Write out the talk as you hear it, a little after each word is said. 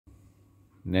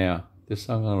Now, this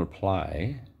song I'm going to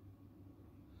play,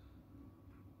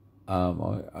 I'm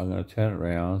going to turn it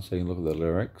around so you can look at the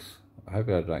lyrics. I hope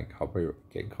I don't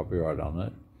get copyright on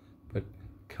it, but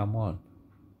come on.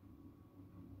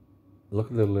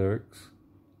 Look at the lyrics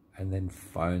and then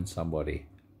phone somebody.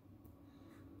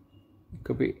 It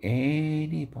could be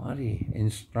anybody,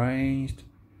 estranged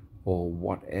or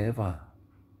whatever.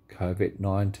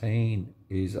 COVID-19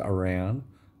 is around.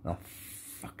 And I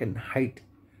fucking hate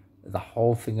the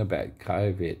whole thing about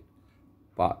COVID.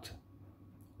 But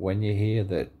when you hear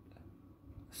that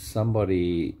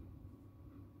somebody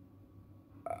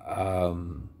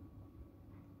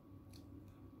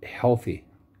healthy,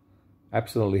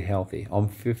 absolutely healthy, I'm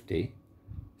 50,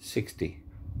 60,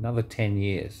 another 10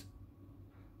 years,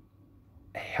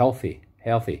 healthy,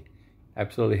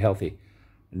 absolutely healthy,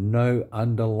 no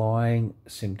underlying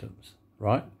symptoms,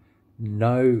 right?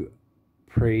 No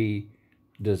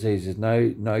pre-diseases,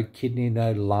 no kidney,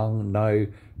 no lung, no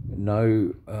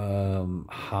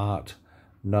heart,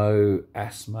 no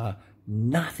asthma,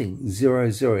 nothing, zero,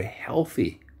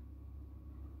 healthy,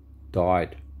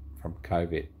 died from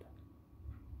COVID.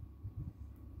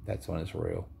 That's when it's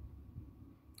real.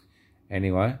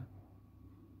 Anyway,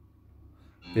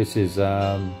 this is,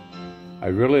 I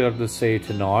really love to see you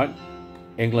tonight.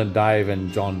 England, Dave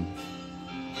and John.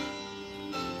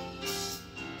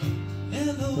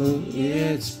 Oh,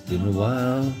 yeah, it's been a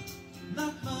while.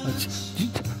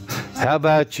 How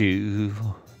about you?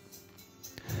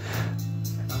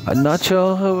 I'm not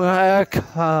sure who I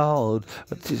called,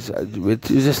 but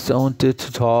just wanted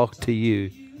to talk to you.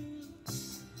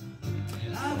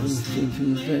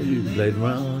 Later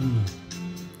on,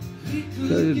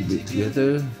 could be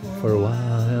together for a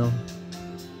while.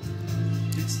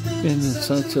 Been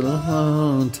such a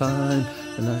long time,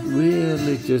 and I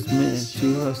really just met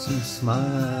you a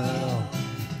smile.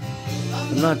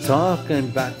 I'm not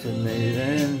talking back to me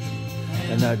then,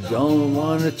 and I don't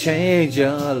want to change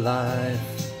your life.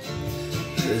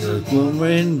 There's a warm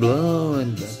wind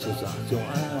blowing, that's just a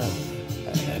while,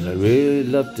 and I really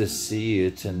love to see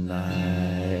you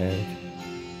tonight.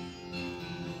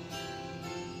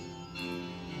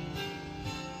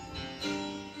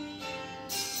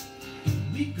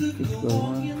 We could go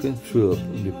walking through up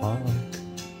the park,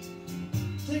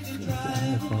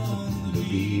 on the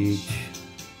beach,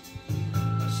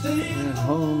 stay at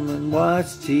home and watch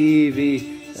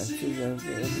TV.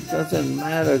 It doesn't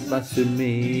matter much to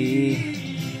me.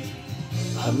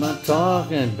 I'm not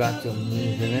talking about your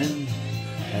moving,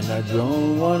 and I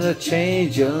don't want to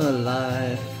change your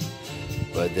life.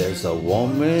 But there's a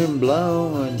warm wind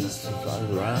blowing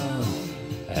all around,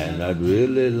 and I'd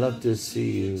really love to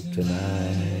see you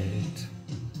tonight.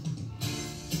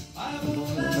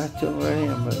 That's the way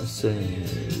I'm gonna sing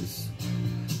is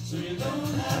I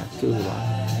have to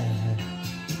lie.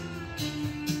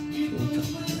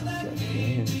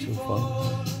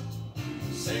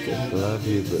 I love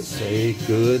you, but say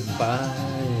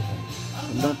goodbye.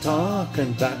 I'm not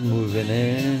talking about moving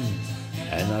in,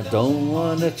 and I don't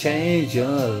want to change your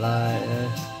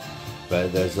life.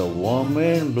 But there's a warm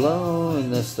wind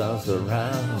blowing the stars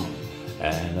around,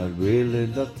 and I'd really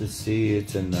love to see you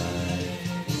tonight.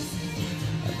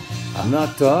 I'm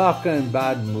not talking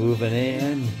about moving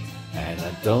in, and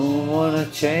I don't want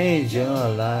to change your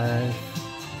life.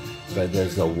 But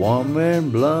there's a warm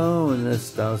wind blowing the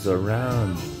stars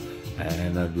around,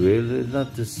 and I'd really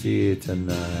love to see you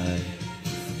tonight.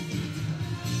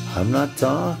 I'm not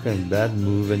talking about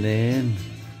moving in,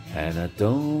 and I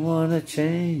don't want to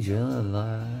change your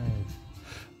life.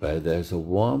 But there's a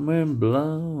warm wind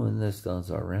blowing the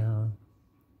stars around.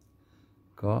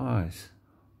 Guys,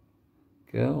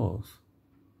 girls,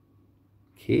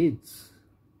 kids,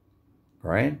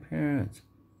 grandparents,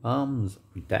 mums,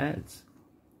 dads.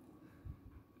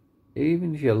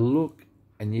 Even if you look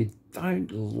and you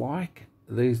don't like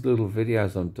these little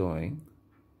videos I'm doing,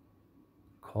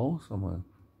 call someone.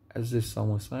 As this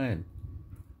song was saying,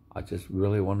 I just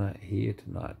really want to hear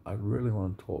tonight. I really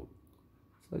want to talk.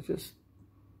 So just,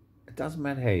 it doesn't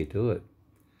matter how you do it.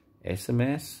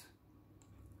 SMS,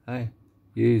 hey,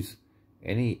 use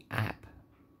any app,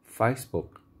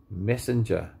 Facebook,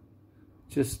 Messenger.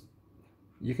 Just,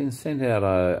 you can send out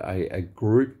a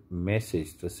group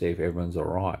message to see if everyone's all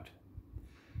right.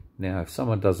 Now, if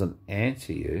someone doesn't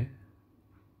answer you,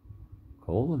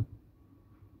 call them.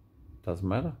 Doesn't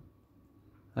matter.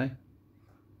 Hey,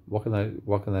 what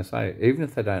can they say? Even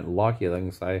if they don't like you, they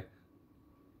can say,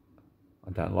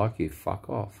 I don't like you, fuck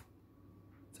off.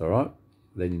 It's all right.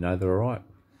 Then you know they're all right.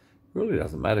 It really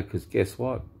doesn't matter, because guess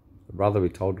what? I'd rather be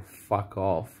told to fuck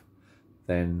off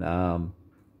than,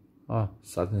 oh,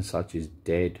 such and such is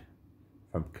dead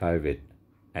from COVID.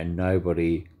 and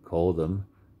nobody called them.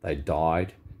 They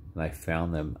died, and they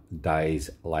found them days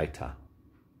later.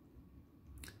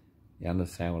 You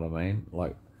understand what I mean?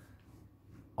 Like,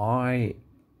 I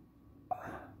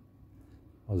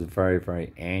was very,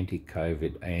 very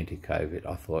anti-COVID.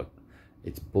 I thought,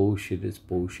 it's bullshit, it's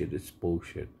bullshit, it's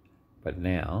bullshit. But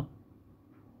now,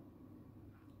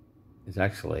 it's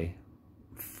actually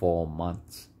 4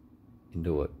 months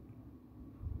into it.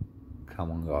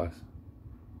 Come on, guys.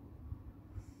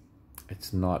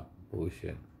 It's not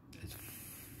bullshit. It's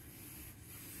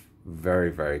very,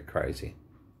 very crazy.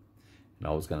 And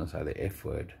I was going to say the F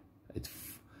word. I'm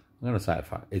going to say it.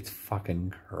 It's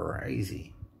fucking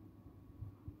crazy.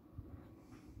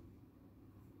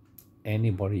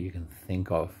 Anybody you can think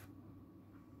of,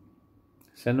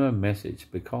 send them a message,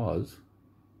 because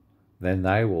then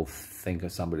they will think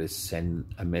of somebody to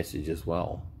send a message as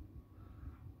well.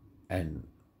 And,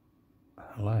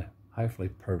 hello, hopefully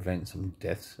prevent some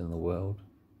deaths in the world.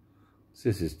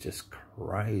 This is just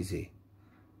crazy.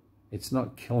 It's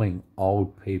not killing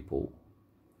old people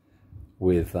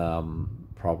with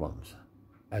problems.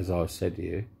 As I've said to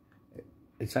you,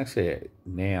 it's actually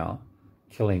now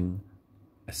killing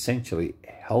essentially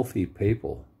healthy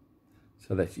people.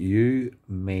 So that you,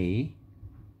 me,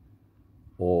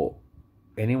 or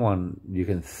anyone you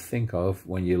can think of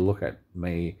when you look at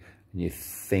me and you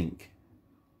think,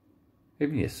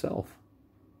 even yourself,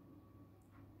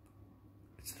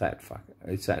 it's that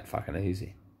fucking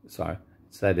easy. So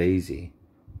it's that easy.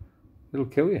 It'll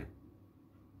kill you.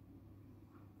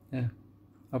 Yeah,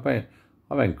 I've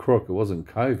been crook. It wasn't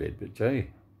COVID, but gee,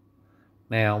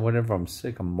 now whenever I'm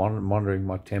sick, I'm monitoring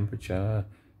my temperature,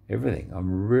 everything.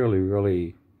 I'm really,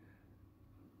 really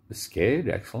scared.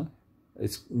 Actually,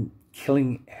 it's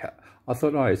killing. I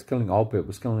thought, oh, it's killing old people.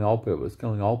 It's killing old people. It's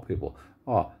killing old people.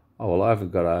 Oh well, I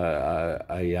haven't got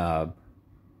I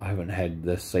haven't had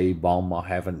the C-bomb. I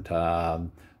haven't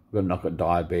not got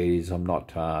diabetes. I'm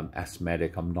not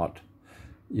asthmatic. I'm not,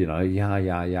 you know,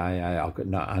 I've got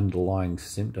no underlying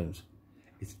symptoms.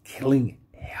 It's killing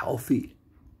healthy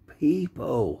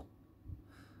people.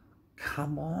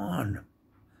 Come on.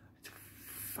 It's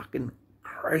fucking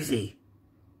crazy.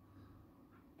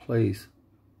 Please,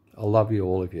 I love you,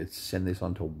 all of you. Send this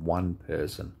on to one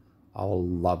person. I will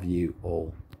love you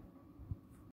all.